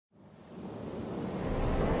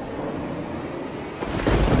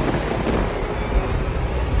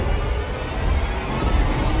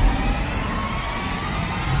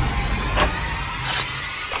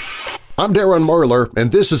I'm Darren Marlar,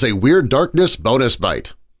 and this is a Weird Darkness bonus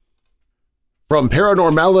bite. From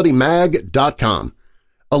ParanormalityMag.com,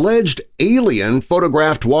 Alleged Alien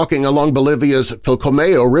Photographed Walking Along Bolivia's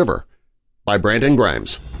Pilcomayo River by Brandon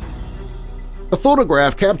Grimes. A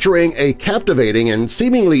photograph capturing a captivating and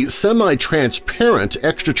seemingly semi-transparent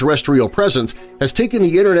extraterrestrial presence has taken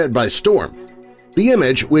the internet by storm. The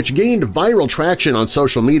image, which gained viral traction on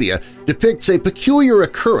social media, depicts a peculiar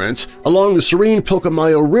occurrence along the serene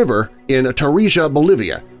Pilcomayo River in Tarija,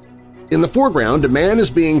 Bolivia. In the foreground, a man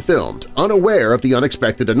is being filmed, unaware of the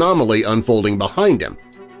unexpected anomaly unfolding behind him.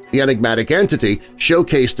 The enigmatic entity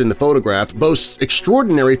showcased in the photograph boasts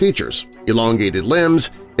extraordinary features, elongated limbs,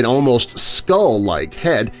 an almost skull-like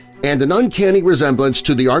head, and an uncanny resemblance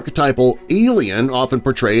to the archetypal alien often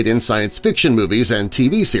portrayed in science fiction movies and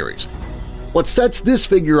TV series. What sets this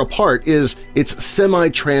figure apart is its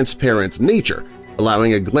semi-transparent nature,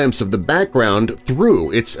 allowing a glimpse of the background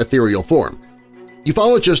through its ethereal form.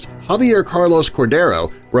 Ufologist Javier Carlos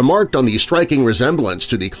Cordero remarked on the striking resemblance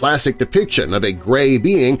to the classic depiction of a gray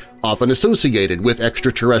being often associated with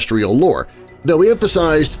extraterrestrial lore, though he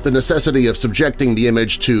emphasized the necessity of subjecting the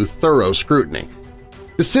image to thorough scrutiny.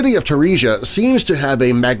 The city of Tarija seems to have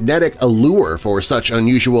a magnetic allure for such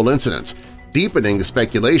unusual incidents, deepening the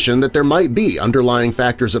speculation that there might be underlying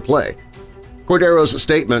factors at play. Cordero's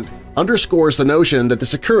statement underscores the notion that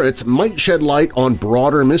this occurrence might shed light on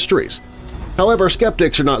broader mysteries. However,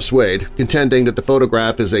 skeptics are not swayed, contending that the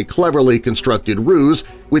photograph is a cleverly constructed ruse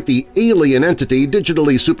with the alien entity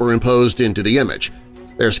digitally superimposed into the image.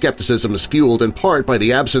 Their skepticism is fueled in part by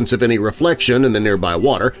the absence of any reflection in the nearby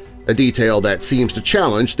water, a detail that seems to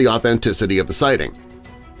challenge the authenticity of the sighting.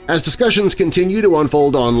 As discussions continue to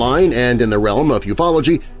unfold online and in the realm of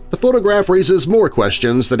ufology, the photograph raises more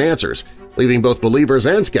questions than answers, leaving both believers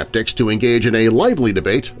and skeptics to engage in a lively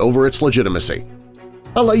debate over its legitimacy.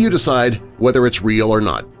 I'll let you decide whether it's real or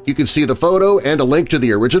not. You can see the photo and a link to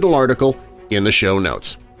the original article in the show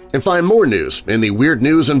notes. And find more news in the Weird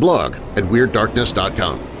News and blog at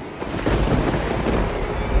WeirdDarkness.com.